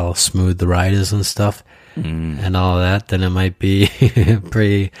amazed by how smooth the ride is and stuff and all of that, then it might be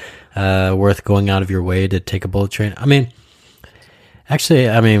pretty worth going out of your way to take a bullet train. I mean, actually,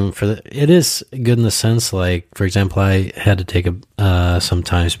 I mean, it is good in the sense, like, for example, I had to take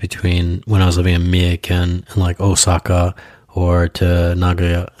sometimes between when I was living in Miyake and like Osaka or to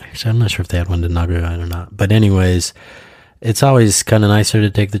Nagoya. Actually, I'm not sure if they had one to Nagoya or not. But anyways, it's always kind of nicer to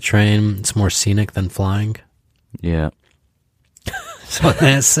take the train. It's more scenic than flying. Yeah. So in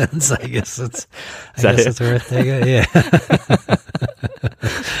that sense, I guess it's worth taking. Yeah.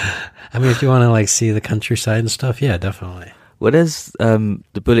 I mean, if you want to like see the countryside and stuff, yeah, definitely. Well, there's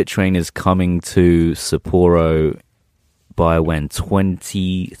the bullet train is coming to Sapporo by when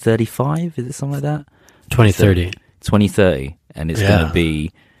 2035? Is it something like that? 2030. 2030, and it's going to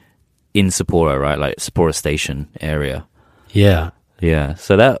be in Sapporo, right? Like Sapporo Station area. Yeah. Yeah.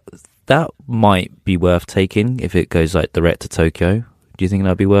 So that might be worth taking if it goes like direct to Tokyo. Do you think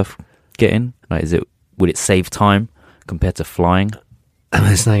that'd be worth getting? Like, would it save time compared to flying? I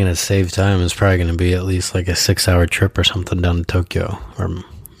mean, it's not going to save time. It's probably going to be at least like a 6-hour trip or something down to Tokyo, or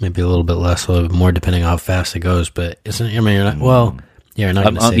maybe a little bit less, a little bit more, depending on how fast it goes. But isn't? I mean, you're not. Well, yeah, you're not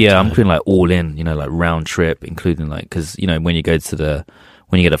going to save time. I'm putting like all in. Like round trip, including like because when you get a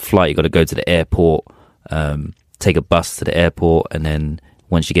flight, you got to go to the airport, take a bus to the airport, and then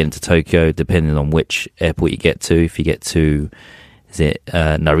once you get into Tokyo, depending on which airport you get to, if you get to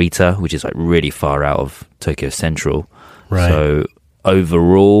Narita, which is like really far out of Tokyo Central, right? So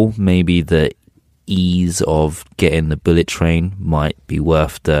overall, maybe the ease of getting the bullet train might be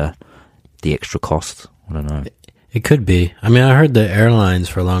worth the extra cost. I don't know. It could be. I mean, I heard the airlines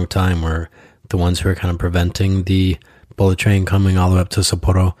for a long time were the ones who were kind of preventing the bullet train coming all the way up to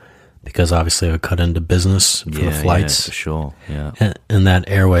Sapporo because obviously it would cut into business for the flights. Yeah, for sure. Yeah. And that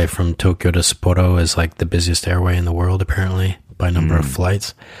airway from Tokyo to Sapporo is like the busiest airway in the world, apparently, by number of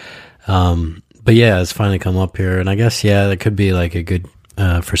flights. But yeah, it's finally come up here. And I guess, it could be like a good,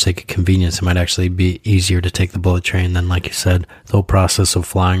 for sake of convenience, it might actually be easier to take the bullet train than, like you said, the whole process of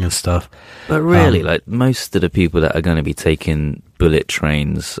flying and stuff. But really, like most of the people that are going to be taking bullet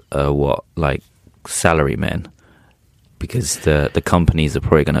trains are like salarymen, because the companies are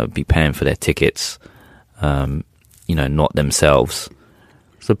probably going to be paying for their tickets, not themselves.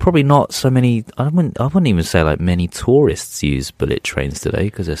 So probably not so many. I wouldn't even say like many tourists use bullet trains today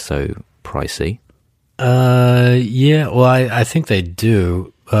because they're so pricey. Yeah. Well, I think they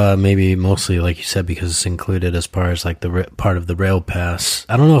do. Maybe mostly, like you said, because it's included as far as like the part of the rail pass.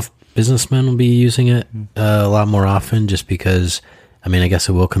 I don't know if businessmen will be using it a lot more often, just because I mean, I guess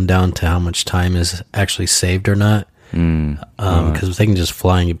it will come down to how much time is actually saved or not. Because if they can just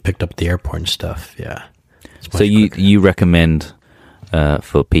fly and get picked up at the airport and stuff, yeah. So you recommend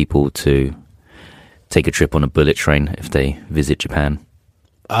for people to take a trip on a bullet train if they visit Japan?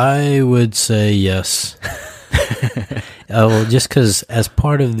 I would say yes. Well, just because as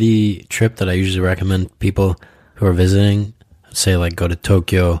part of the trip that I usually recommend people who are visiting, say like go to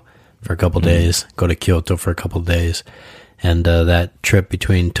Tokyo for a couple days, go to Kyoto for a couple days, and that trip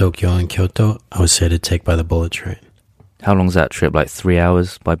between Tokyo and Kyoto, I would say to take by the bullet train. How long's that trip? Like 3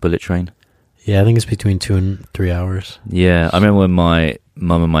 hours by bullet train? Yeah, I think it's between 2 and 3 hours. Yeah, I remember when my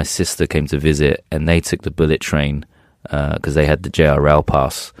mum and my sister came to visit, and they took the bullet train because they had the JRL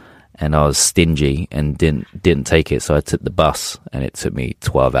pass, and I was stingy and didn't take it, so I took the bus, and it took me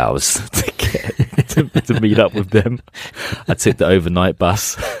 12 hours to get to meet up with them. I took the overnight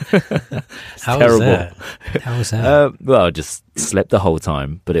bus. How terrible. was that? How was that? Well, I just slept the whole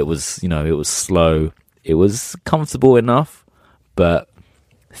time, but it was slow. It was comfortable enough, but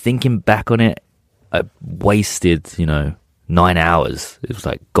thinking back on it, I wasted 9 hours. It was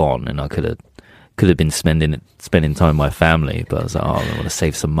like gone, and I could have been spending time with my family, but I was like, I want to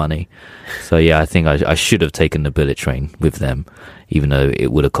save some money. So yeah, I think I should have taken the bullet train with them, even though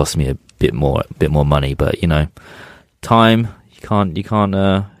it would have cost me a bit more money. But time, you can't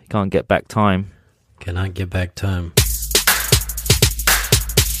get back time. Cannot get back time.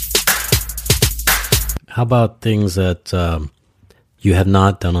 How about things that you have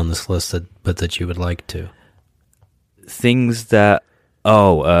not done on this list but that you would like to? Things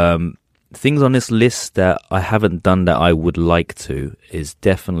on this list that I haven't done that I would like to is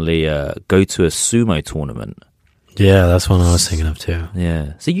definitely go to a sumo tournament. Yeah, that's one I was thinking of too.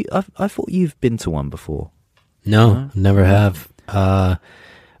 Yeah. So I thought you've been to one before. No, never have.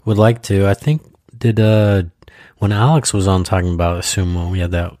 Would like to. I think when Alex was on talking about sumo, we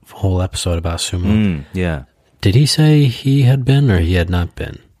had that whole episode about sumo. Yeah. Did he say he had been or he had not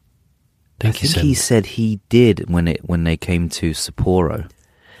been? I think he said he did when they came to Sapporo.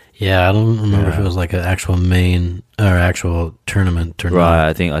 Yeah, I don't remember if it was like an actual main or actual tournament or not. Right,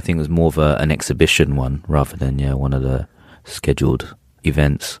 I think it was more of an exhibition one rather than one of the scheduled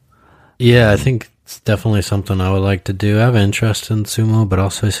events. Yeah, I think it's definitely something I would like to do. I have an interest in sumo, but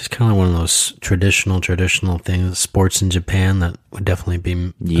also it's just kind of one of those traditional things, sports in Japan that would definitely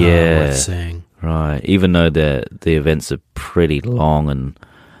be worth seeing. Right, even though the events are pretty long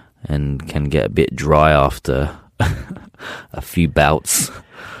and can get a bit dry after a few bouts.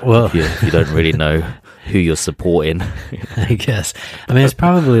 Well, if you don't really know who you're supporting. I guess. I mean, it's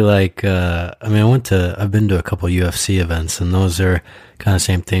probably like, I've been to a couple UFC events, and those are kind of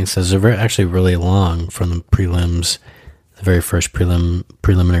same things. So they're actually really long from the prelims, the very first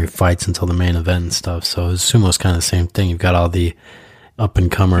preliminary fights until the main event and stuff. So sumo's kind of the same thing. You've got all the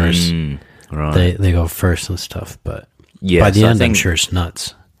up-and-comers. Right. They go first and stuff, but by the end, I'm sure it's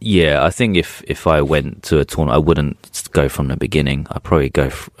nuts. Yeah, I think if I went to a tournament, I wouldn't go from the beginning. I'd probably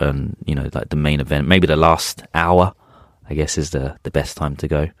go, like the main event. Maybe the last hour, I guess, is the best time to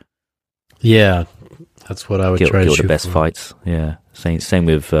go. Yeah, that's what I would try to shoot the best for. fights. Yeah, same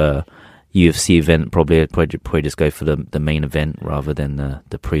with UFC event. Probably just go for the main event rather than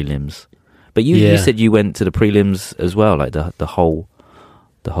the prelims. But you said you went to the prelims as well, like the whole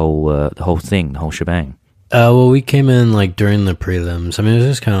thing, the whole shebang. Well, we came in like during the prelims. I mean, it was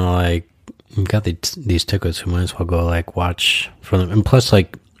just kind of like we've got these tickets. We might as well go like watch for them. And plus,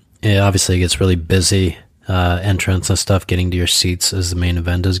 like, obviously, it gets really busy entrance and stuff. Getting to your seats as the main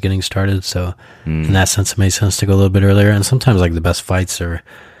event is getting started. So, in that sense, it made sense to go a little bit earlier. And sometimes, like, the best fights are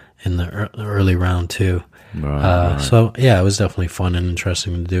in the early round too. Right. So, yeah, it was definitely fun and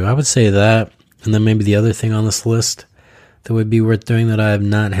interesting to do. I would say that, and then maybe the other thing on this list that would be worth doing that I have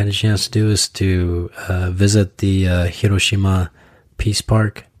not had a chance to do is to visit the Hiroshima Peace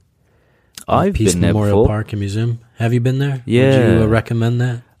Park. I've Peace been there Memorial before. Park and Museum. Have you been there? Yeah. Would you recommend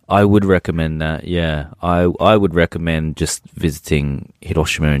that? I would recommend that, yeah. I would recommend just visiting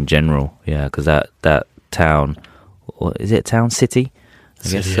Hiroshima in general, yeah, because that town, or is it a town? City? I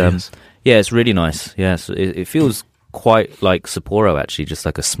guess. Yeah, it's really nice. Yeah, so it feels quite like Sapporo, actually, just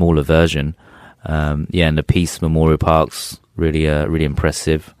like a smaller version. And the Peace Memorial Park's really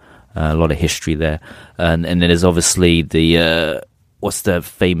impressive. A lot of history there, and then there's obviously the what's the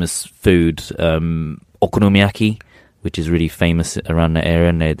famous food, okonomiyaki, which is really famous around the area.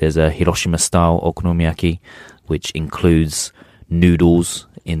 And there's a Hiroshima style okonomiyaki, which includes noodles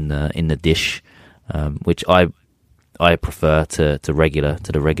in the dish, which I prefer to the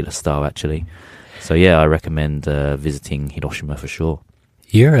regular style actually. So yeah, I recommend visiting Hiroshima for sure.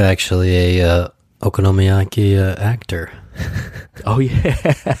 You're actually a okonomiyaki actor. Oh yeah,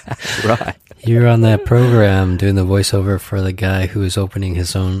 right. You were on that program doing the voiceover for the guy who was opening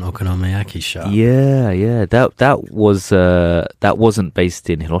his own okonomiyaki shop. Yeah. That wasn't based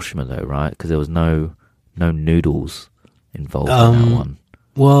in Hiroshima though, right? Because there was no noodles involved in that one.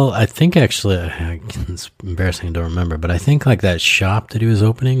 Well, I think actually, it's embarrassing I don't remember, but I think like that shop that he was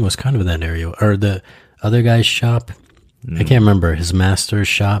opening was kind of in that area, or the other guy's shop. I can't remember. His master's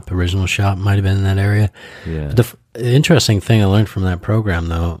shop, original shop, might have been in that area. Yeah. The interesting thing I learned from that program,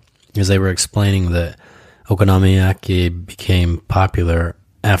 though, is they were explaining that okonomiyaki became popular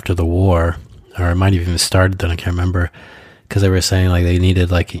after the war, or it might have even started then, I can't remember, because they were saying like they needed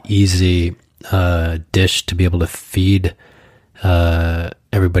like an easy dish to be able to feed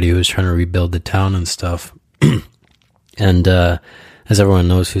everybody who was trying to rebuild the town and stuff. And as everyone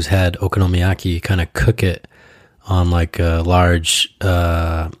knows who's had okonomiyaki, you kind of cook it on like a large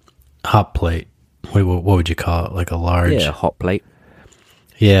hot plate. What would you call it? Like a large hot plate.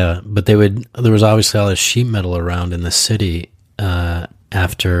 Yeah, but there was obviously all this sheet metal around in the city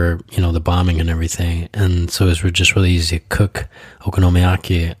after the bombing and everything, and so it was just really easy to cook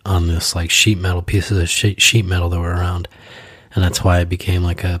okonomiyaki on this like sheet metal pieces of sheet metal that were around, and that's why it became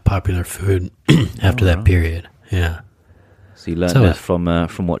like a popular food after that period. Yeah. So you learned that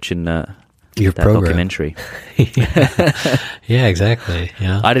from watching your that program. documentary. Yeah, exactly.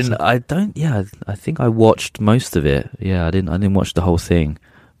 Yeah. I think I watched most of it. Yeah, I didn't watch the whole thing.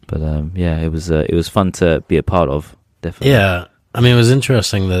 But it was fun to be a part of, definitely. Yeah. I mean, it was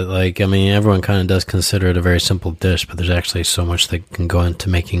interesting that everyone kind of does consider it a very simple dish, but there's actually so much that can go into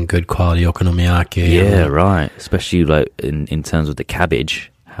making good quality okonomiyaki. Yeah, right. Especially like in terms of the cabbage,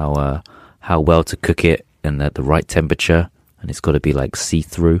 how well to cook it and at the right temperature, and it's got to be like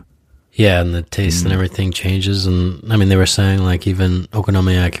see-through. Yeah, and the taste and everything changes. And I mean, they were saying like even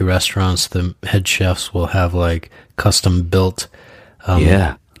okonomiyaki restaurants, the head chefs will have like custom built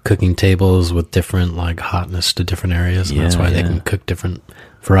cooking tables with different like hotness to different areas, and that's why they can cook different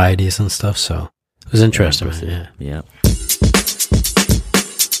varieties and stuff. So it was interesting. Yeah.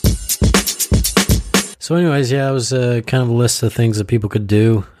 So anyways, it was kind of a list of things that people could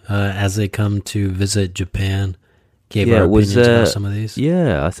do as they come to visit Japan. Gave our opinions about some of these.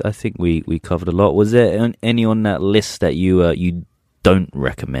 Yeah, I think we covered a lot. Was there any on that list that you don't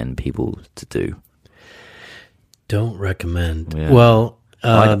recommend people to do? Don't recommend. Yeah. Well,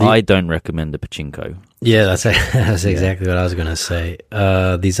 I don't recommend the pachinko. Yeah, that's exactly what I was going to say.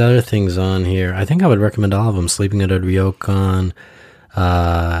 These other things on here, I think I would recommend all of them. Sleeping at a ryokan,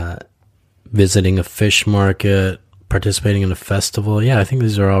 visiting a fish market, participating in a festival. Yeah, I think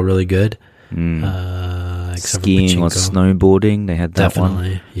these are all really good. Skiing or snowboarding, they had that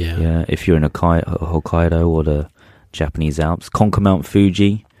Definitely, one. yeah. If you're in Hokkaido or the Japanese Alps, conquer Mount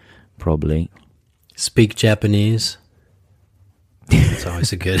Fuji, probably. Speak Japanese. It's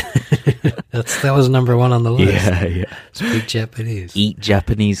always a good. that was number one on the list. Yeah. Speak Japanese. Eat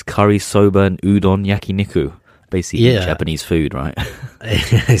Japanese curry, soba, and udon yakiniku. Basically, eat Japanese food, right?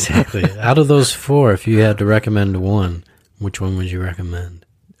 Exactly. Out of those four, if you had to recommend one, which one would you recommend?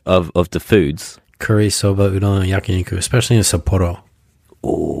 Of the foods? Curry, soba, udon, and yakiniku, especially in Sapporo.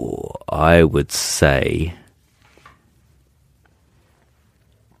 Oh, I would say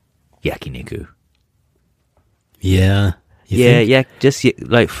yakiniku. Yeah. Just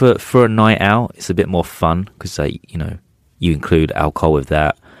like for a night out, it's a bit more fun because you include alcohol with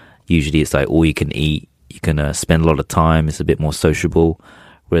that. Usually, it's like all you can eat. You can spend a lot of time. It's a bit more sociable.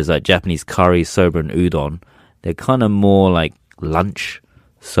 Whereas like Japanese curry, soba, and udon, they're kind of more like lunch.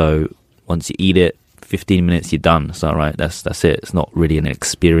 So once you eat it, 15 minutes, you're done. It's all right. That's it. It's not really an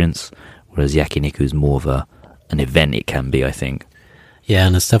experience. Whereas yakiniku is more of an event. It can be, I think. Yeah,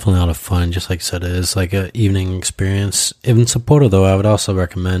 and it's definitely a lot of fun. Just like you said, it is like an evening experience. In Sapporo, though, I would also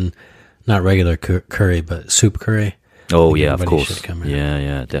recommend not regular curry, but soup curry. Oh, yeah, of course.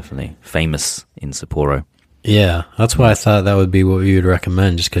 Yeah, definitely. Famous in Sapporo. Yeah, that's why I thought that would be what you would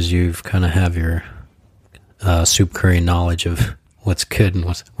recommend, just because you kind of have your soup curry knowledge of what's good and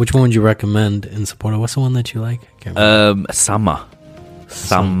which one would you recommend in Sapporo? What's the one that you like? Sama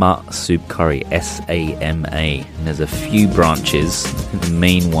soup curry, Sama. And there's a few branches. I think the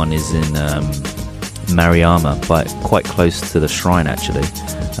main one is in Maruyama, but quite close to the shrine actually.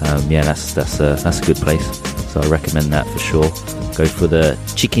 That's a good place. So I recommend that for sure. Go for the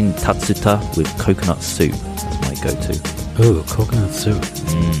chicken tatsuta with coconut soup. That's my go-to. Ooh, coconut soup.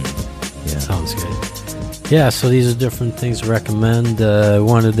 Yeah, sounds good. Yeah, so these are different things to recommend.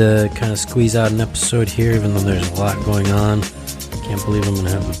 Wanted to kind of squeeze out an episode here, even though there's a lot going on. Can't believe I'm going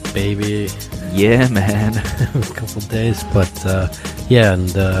to have a baby. Yeah, man. in a couple days. But,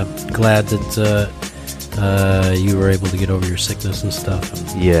 and glad that you were able to get over your sickness and stuff.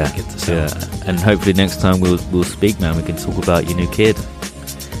 And Yeah, get this yeah. out. And hopefully next time we'll speak, man. We can talk about your new kid.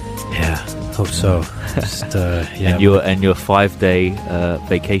 Yeah, hope so. Just, yeah, and your 5-day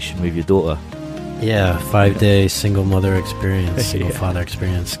vacation with your daughter. Yeah, 5-day single mother experience, single father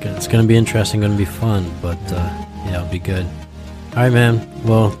experience. It's going to be interesting, going to be fun, but yeah, it'll be good. All right, man.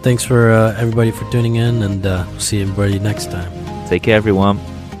 Well, thanks for everybody for tuning in, and we'll see everybody next time. Take care, everyone.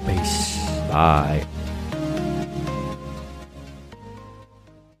 Peace. Bye.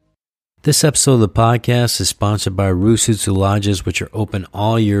 This episode of the podcast is sponsored by Rusutsu Lodges, which are open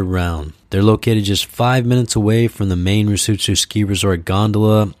all year round. They're located just 5 minutes away from the main Rusutsu Ski Resort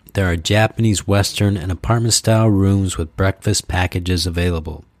gondola. There are Japanese, Western, and apartment-style rooms with breakfast packages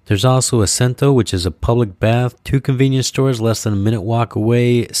available. There's also a Sento, which is a public bath, 2 convenience stores less than a minute walk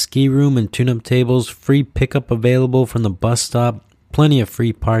away, ski room and tune-up tables, free pickup available from the bus stop, plenty of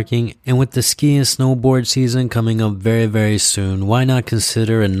free parking, and with the ski and snowboard season coming up very, very soon, why not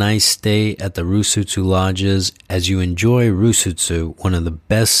consider a nice stay at the Rusutsu Lodges as you enjoy Rusutsu, one of the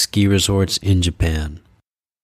best ski resorts in Japan.